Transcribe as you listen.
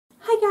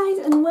Hi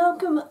guys, and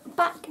welcome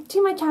back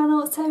to my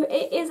channel. So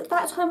it is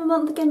that time of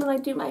month again when I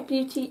do my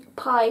beauty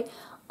pie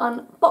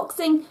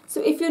unboxing.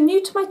 So if you're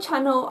new to my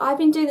channel, I've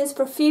been doing this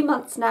for a few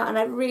months now and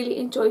I really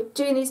enjoy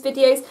doing these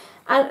videos.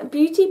 And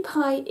Beauty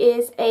Pie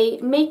is a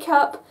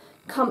makeup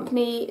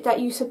company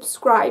that you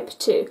subscribe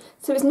to.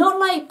 So it's not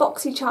like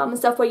BoxyCharm and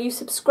stuff where you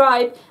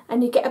subscribe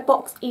and you get a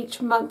box each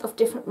month of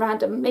different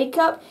random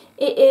makeup.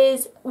 It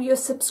is your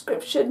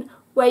subscription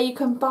where you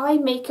can buy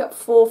makeup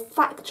for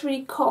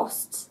factory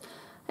costs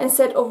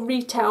instead of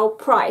retail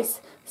price.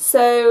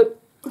 So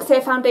say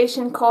a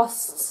foundation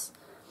costs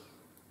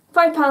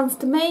 £5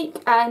 to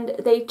make and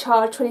they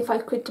charge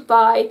 25 quid to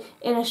buy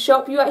in a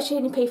shop, you actually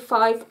only pay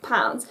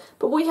 £5.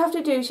 But what you have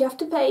to do is you have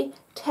to pay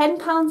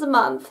 £10 a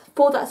month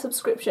for that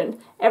subscription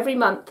every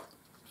month.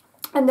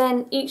 And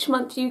then each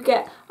month you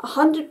get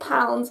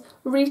 £100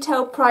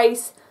 retail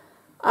price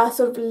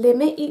sort of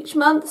limit each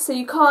month. So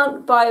you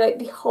can't buy like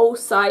the whole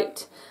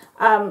site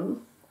all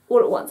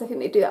at once. I think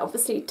they do that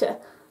obviously to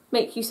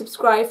make you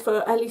subscribe for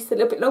at least a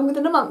little bit longer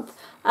than a month.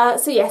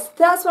 So yes,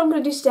 that's what I'm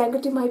going to do today. I'm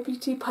going to do my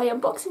beauty pie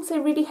unboxing, so I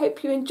really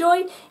hope you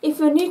enjoy. If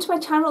you're new to my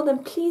channel,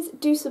 then please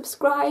do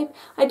subscribe.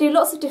 I do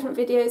lots of different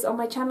videos on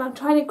my channel. I'm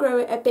trying to grow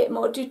it a bit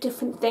more, do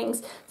different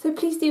things. So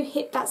please do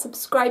hit that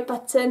subscribe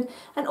button,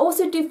 and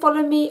also do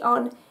follow me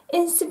on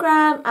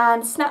Instagram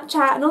and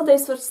Snapchat and all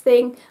those sorts of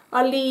things.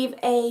 I'll leave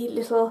a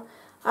little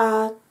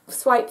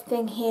swipe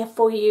thing here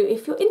for you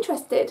if you're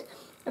interested.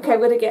 Okay,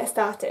 we're going to get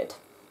started.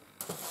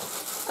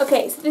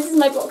 Okay, so this is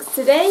my box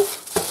today.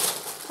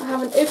 I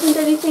haven't opened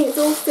anything, it's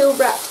all still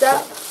wrapped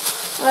up.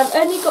 And I've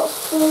only got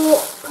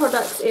 4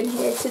 products in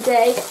here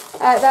today.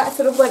 That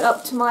sort of went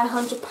up to my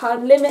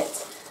 £100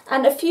 limit.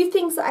 And a few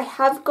things that I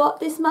have got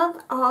this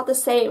month are the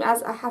same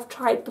as I have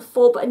tried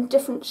before, but in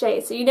different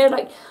shades. So you know,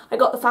 like I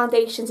got the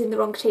foundations in the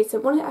wrong shade, so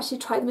I wanted to actually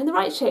try them in the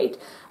right shade.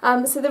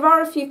 So there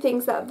are a few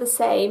things that are the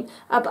same,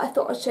 but I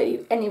thought I'd show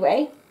you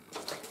anyway.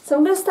 So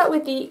I'm going to start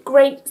with the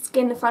Great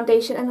Skin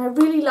Foundation, and I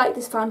really like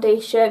this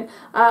foundation.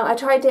 I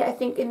tried it I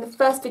think in the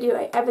first video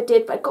I ever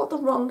did, but I got the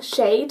wrong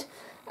shade.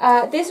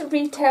 This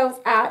retails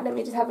at, let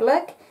me just have a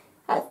look,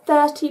 at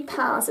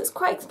 £30. So it's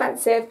quite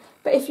expensive,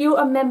 but if you're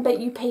a member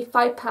you pay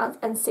 £5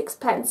 and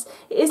 6p.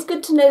 It is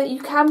good to know that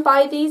you can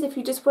buy these if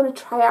you just want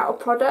to try out a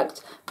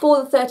product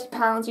for the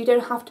 £30. You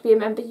don't have to be a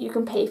member, you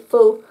can pay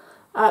full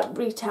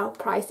retail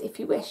price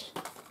if you wish.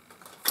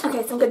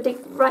 Okay, so I'm going to dig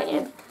right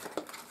in.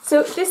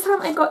 So this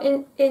time I got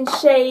in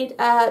shade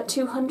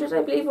 200,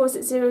 I believe, or was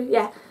it 0?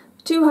 Yeah,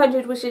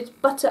 200, which is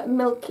Butter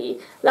Milky.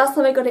 Last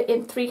time I got it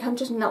in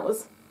 300 and that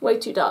was way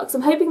too dark. So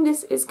I'm hoping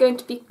this is going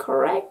to be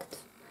correct.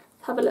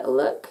 Let's have a little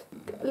look.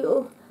 Get a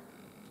little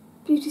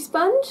beauty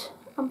sponge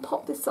and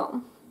pop this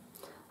on.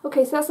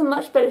 Okay, so that's a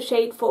much better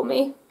shade for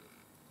me.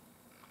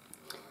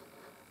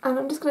 And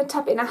I'm just going to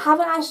tap it in. I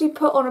haven't actually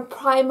put on a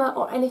primer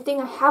or anything.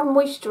 I have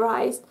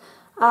moisturised.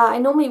 I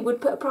normally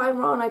would put a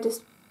primer on, I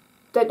just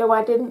don't know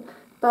why I didn't.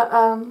 But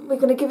we're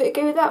going to give it a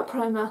go without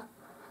primer.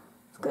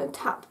 Just going to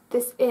tap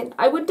this in.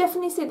 I would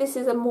definitely say this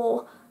is a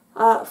more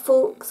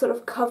full sort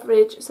of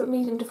coverage, sort of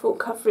medium to full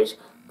coverage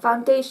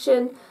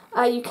foundation.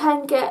 You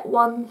can get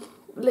one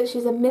which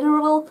is a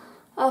mineral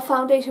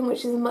foundation,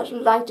 which is a much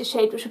lighter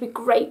shade, which would be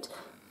great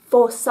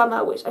for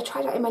summer, which I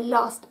tried out in my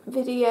last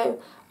video,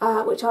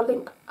 which I'll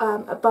link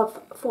above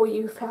for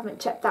you if you haven't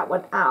checked that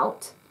one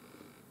out.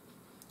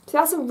 So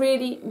that's a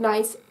really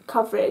nice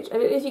coverage. I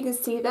don't know if you can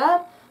see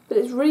that, but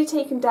it's really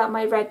taken down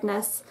my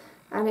redness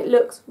and it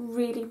looks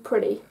really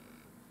pretty.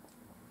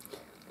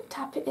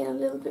 Tap it in a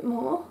little bit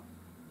more.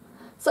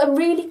 So I'm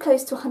really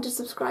close to 100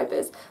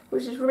 subscribers,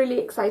 which is really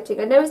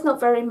exciting. I know it's not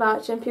very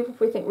much and people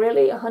probably think,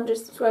 really, 100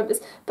 subscribers?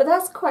 But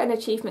that's quite an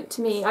achievement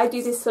to me. I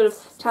do this sort of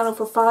channel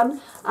for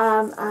fun,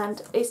 and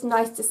it's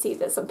nice to see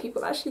that some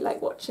people actually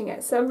like watching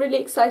it. So I'm really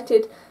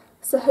excited.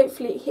 So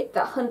hopefully hit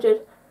that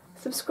 100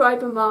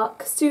 subscriber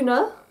mark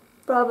sooner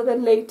rather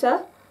than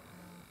later.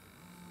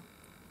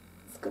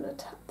 Going to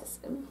tap this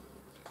in.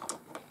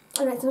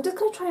 Alright, so I'm just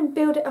going to try and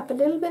build it up a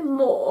little bit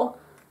more.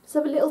 Just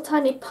have a little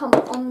tiny pump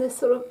on this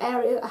sort of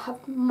area that I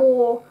have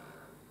more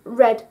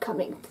red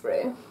coming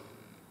through.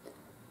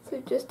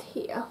 So just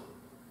here.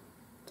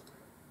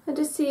 And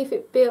just see if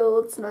it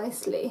builds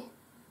nicely.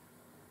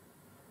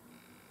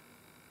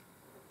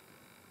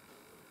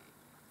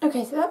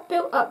 Okay, so that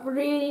built up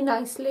really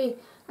nicely,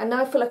 and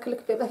now I feel like I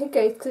look a bit like a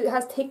ghost because it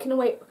has taken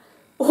away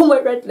all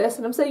my redness,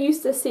 and I'm so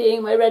used to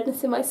seeing my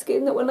redness in my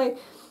skin that when I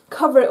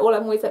cover it all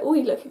I'm always like, oh,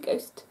 you look a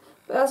ghost.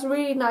 But that's a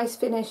really nice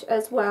finish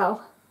as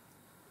well.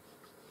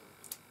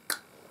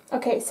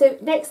 Okay, so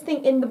next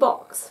thing in the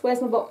box.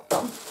 Where's my box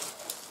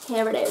from?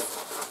 Here it is.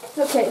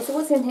 Okay, so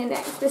what's in here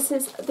next? This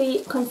is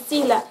the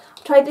concealer.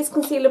 I've tried this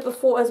concealer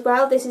before as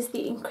well. This is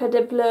the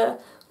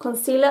Incredible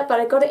concealer, but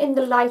I got it in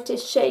the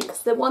lightest shade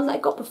because the one that I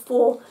got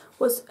before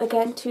was,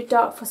 again, too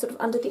dark for sort of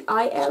under the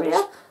eye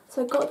area.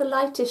 So I got the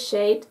lightest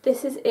shade.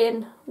 This is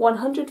in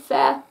 100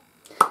 Fair.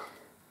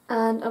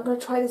 And I'm going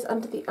to try this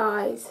under the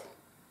eyes.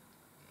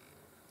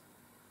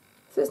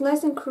 So it's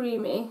nice and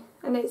creamy,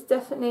 and it's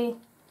definitely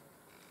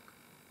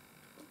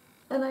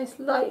a nice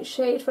light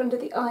shade for under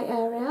the eye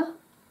area.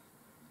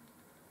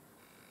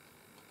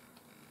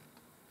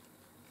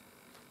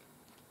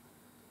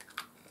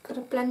 Got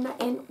to blend that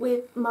in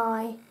with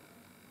my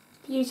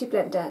beauty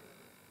blender.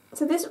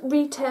 So this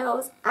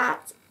retails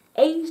at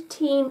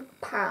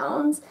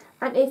 £18,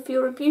 and if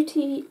you're a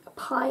Beauty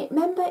Pie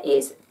member,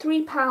 is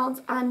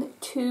 £3 and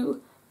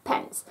 2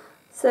 pence.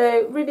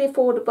 So really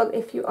affordable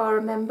if you are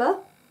a member.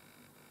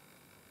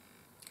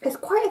 It's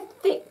quite a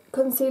thick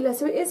concealer,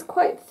 so it is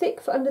quite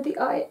thick for under the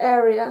eye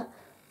area.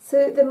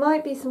 So there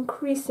might be some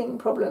creasing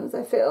problems,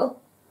 I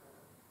feel.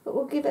 But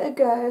we'll give it a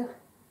go.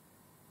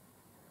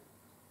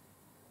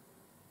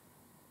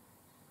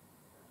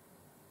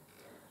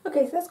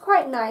 Okay, so that's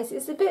quite nice.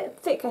 It's a bit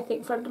thick, I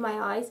think, for under my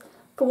eyes,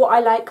 for what I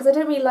like, because I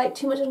don't really like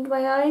too much under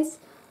my eyes.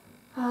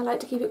 I like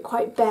to keep it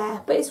quite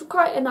bare, but it's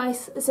quite a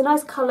nice, it's a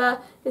nice colour,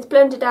 it's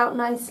blended out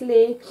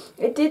nicely.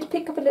 It did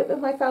pick up a little bit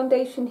of my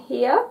foundation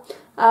here,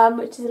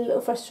 which is a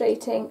little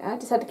frustrating. I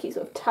just had to keep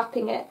sort of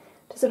tapping it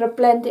to sort of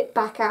blend it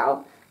back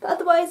out, but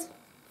otherwise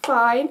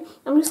fine.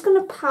 I'm just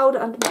going to powder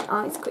under my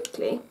eyes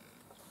quickly.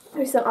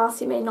 Use some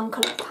RCMA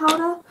non-coloured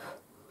powder.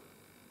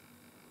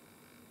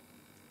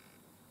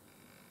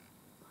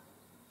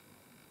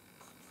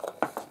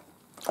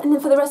 And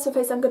then for the rest of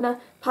the face I'm going to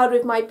powder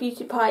with my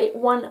Beauty Pie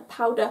One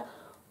Powder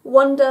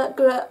Wonder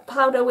Glow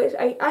powder, which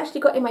I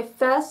actually got in my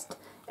first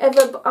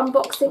ever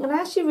unboxing, and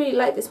I actually really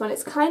like this one.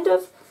 It's kind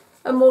of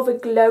a more of a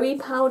glowy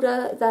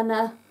powder than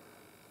a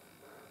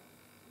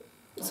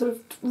sort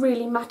of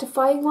really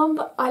mattifying one,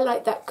 but I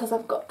like that because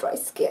I've got dry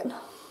skin.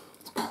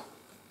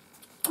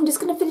 I'm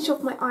just going to finish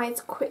off my eyes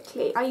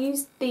quickly. I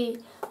used the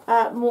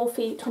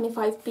Morphe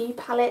 25B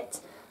palette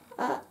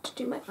to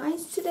do my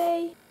eyes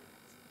today.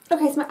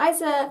 Okay, so my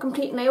eyes are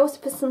complete, and I also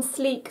put some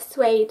sleek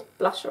suede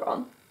blusher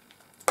on.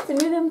 So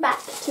moving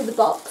back to the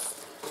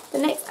box, the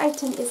next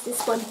item is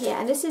this one here,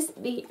 and this is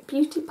the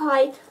Beauty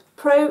Pie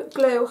Pro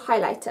Glow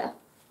Highlighter.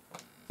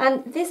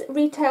 And this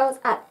retails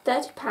at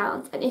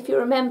 £30, and if you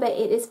remember,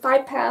 it is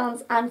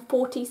 £5 and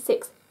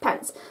 46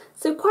 pence.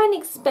 So quite an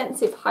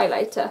expensive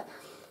highlighter.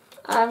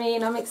 I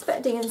mean, I'm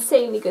expecting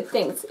insanely good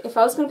things. If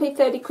I was going to pay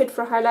 30 quid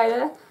for a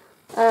highlighter,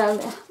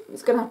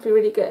 it's going to have to be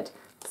really good.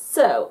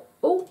 So,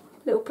 oh,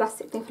 little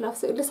plastic thing fell off,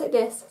 so it looks like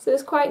this. So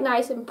it's quite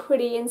nice and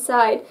pretty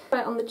inside,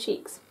 right on the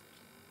cheeks.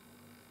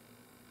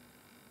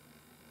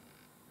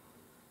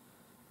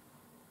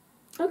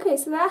 Okay,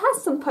 so that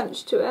has some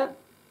punch to it.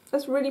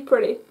 That's really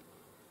pretty.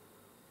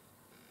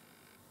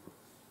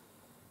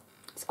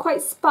 It's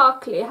quite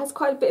sparkly, it has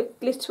quite a bit of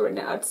glitter in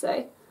it, I'd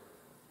say.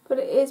 But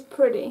it is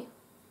pretty.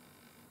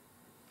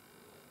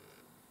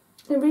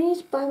 I really need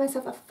to buy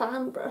myself a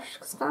fan brush,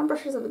 because fan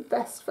brushes are the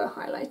best for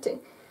highlighting.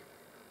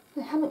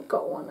 I haven't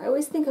got one. I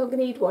always think I'm going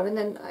to need one, and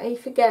then I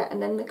forget,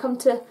 and then I come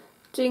to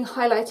doing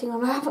highlighting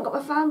and I haven't got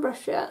my fan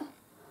brush yet.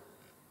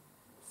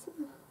 So,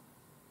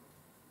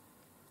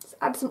 just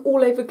add some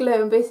all over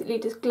glow and basically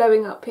just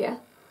glowing up here.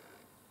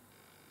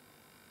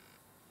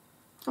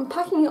 I'm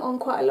packing it on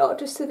quite a lot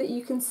just so that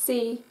you can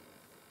see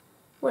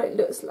what it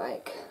looks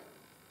like.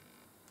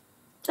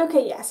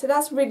 Okay, yeah, so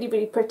that's really,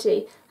 really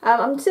pretty.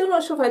 I'm still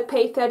not sure if I'd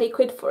pay 30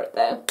 quid for it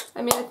though.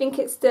 I mean, I think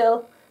it's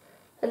still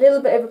a little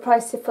bit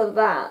overpriced for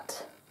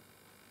that.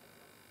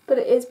 But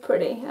it is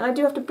pretty, and I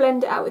do have to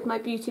blend it out with my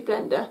beauty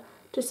blender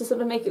just to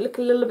sort of make it look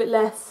a little bit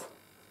less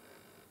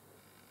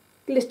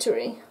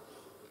glittery.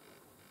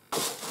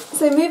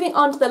 So moving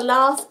on to the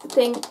last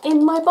thing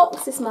in my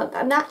box this month,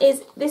 and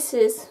this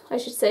is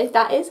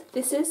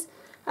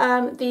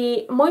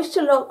the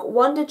Moisture Lock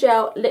Wonder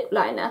Gel Lip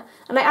Liner.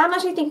 And I am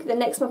actually thinking that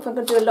next month I'm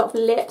going to do a lot of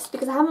lips,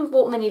 because I haven't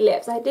bought many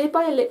lips. I did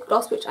buy a lip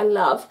gloss, which I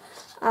love,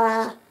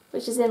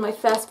 which is in my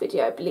first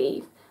video, I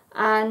believe,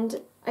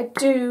 and I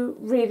do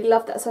really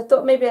love that, so I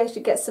thought maybe I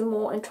should get some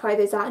more and try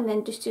those out, and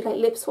then just do like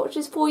lip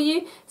swatches for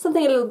you,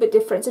 something a little bit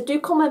different. So do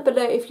comment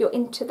below if you're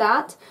into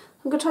that.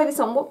 I'm going to try this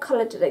on. What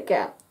colour did I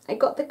get? I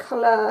got the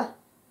colour,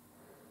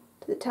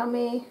 does it tell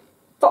me?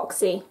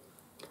 Foxy.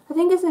 I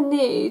think it's a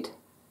nude.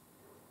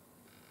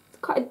 It's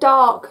quite a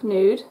dark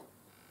nude.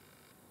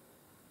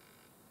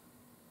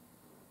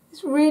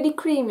 It's really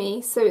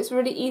creamy, so it's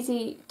really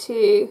easy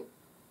to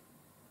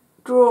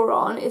draw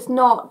on. It's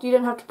not, you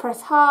don't have to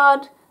press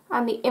hard,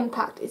 and the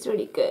impact is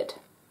really good.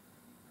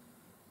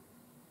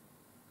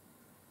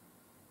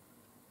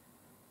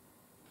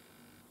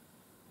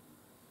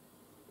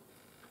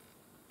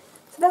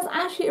 So that's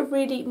actually a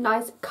really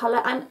nice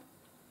colour, and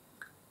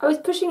I was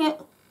pushing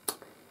it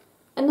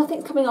and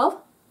nothing's coming off.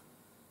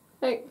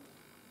 Like,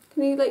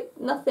 can you, like,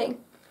 nothing.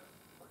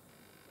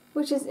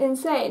 Which is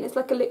insane. It's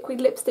like a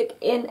liquid lipstick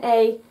in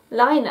a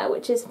liner,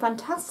 which is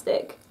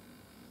fantastic.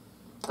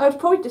 I would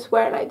probably just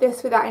wear it like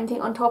this without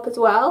anything on top as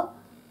well,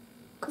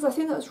 because I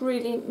think that's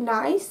really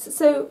nice.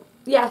 So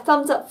yeah,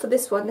 thumbs up for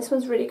this one. This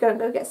one's really good. I'm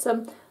going to get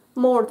some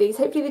more of these.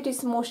 Hopefully they do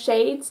some more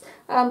shades.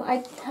 How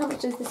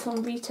much does this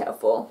one retail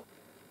for?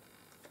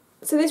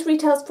 So this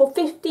retails for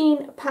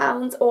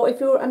 £15, or if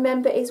you're a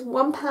member is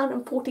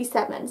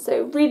 £1.47.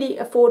 So really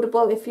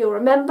affordable if you're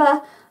a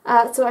member.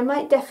 So I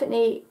might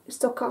definitely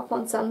stock up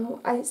on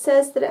some. It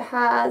says that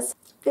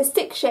there's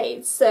 6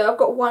 shades, so I've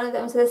got one of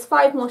them, so there's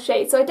 5 more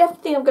shades. So I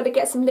definitely think I'm going to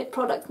get some lip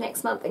products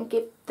next month and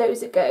give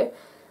those a go.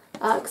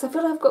 because I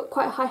feel like I've got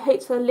quite high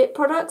hopes for the lip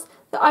products.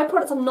 The eye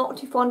products I'm not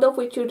too fond of,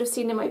 which you would have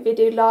seen in my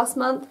video last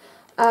month,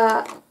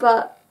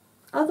 but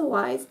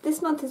otherwise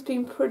this month has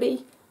been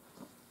pretty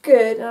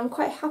good and I'm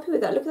quite happy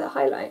with that. Look at that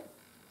highlight.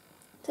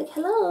 It's like,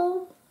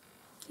 hello,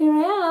 here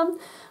I am.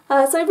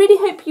 So I really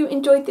hope you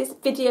enjoyed this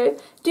video.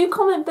 Do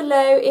comment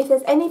below if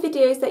there's any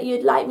videos that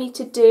you'd like me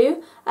to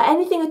do,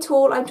 anything at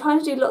all. I'm trying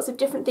to do lots of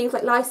different things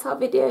like lifestyle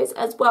videos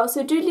as well,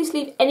 so do just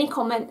leave any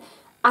comment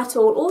at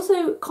all.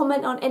 Also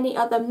comment on any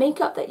other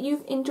makeup that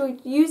you've enjoyed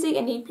using,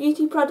 any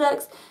beauty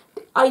products.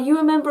 Are you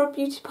a member of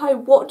Beauty Pie?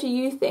 What do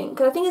you think?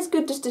 Because I think it's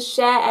good just to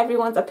share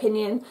everyone's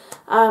opinion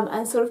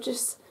and sort of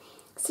just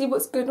see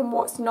what's good and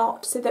what's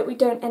not, so that we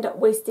don't end up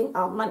wasting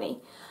our money.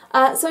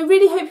 So I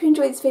really hope you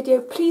enjoyed this video.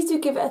 Please do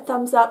give it a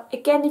thumbs up.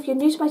 Again, if you're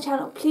new to my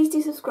channel, please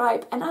do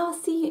subscribe, and I'll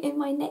see you in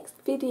my next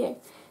video.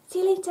 See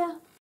you later.